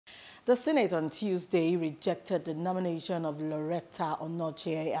The Senate on Tuesday rejected the nomination of Lauretta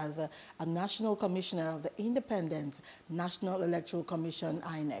Onochie as a National Commissioner of the Independent National Electoral Commission,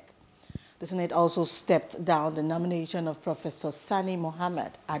 INEC. The Senate also stepped down the nomination of Professor Sani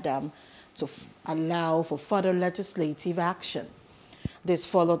Mohammed Adam to allow for further legislative action. This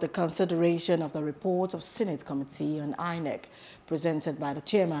followed the consideration of the report of Senate Committee on INEC presented by the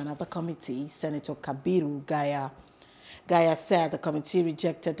chairman of the committee, Senator Kabiru Gaya. Gaya said the committee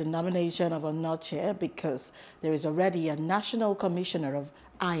rejected the nomination of Onochie because there is already a national commissioner of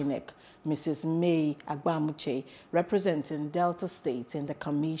INEC, Mrs. May Agbamuche, representing Delta State in the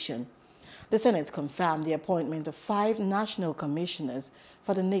commission. The Senate confirmed the appointment of 5 national commissioners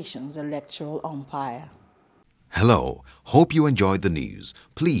for the nation's electoral umpire. Hello, hope you enjoyed the news.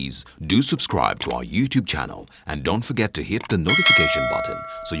 Please do subscribe to our YouTube channel and don't forget to hit the notification button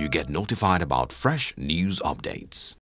so you get notified about fresh news updates.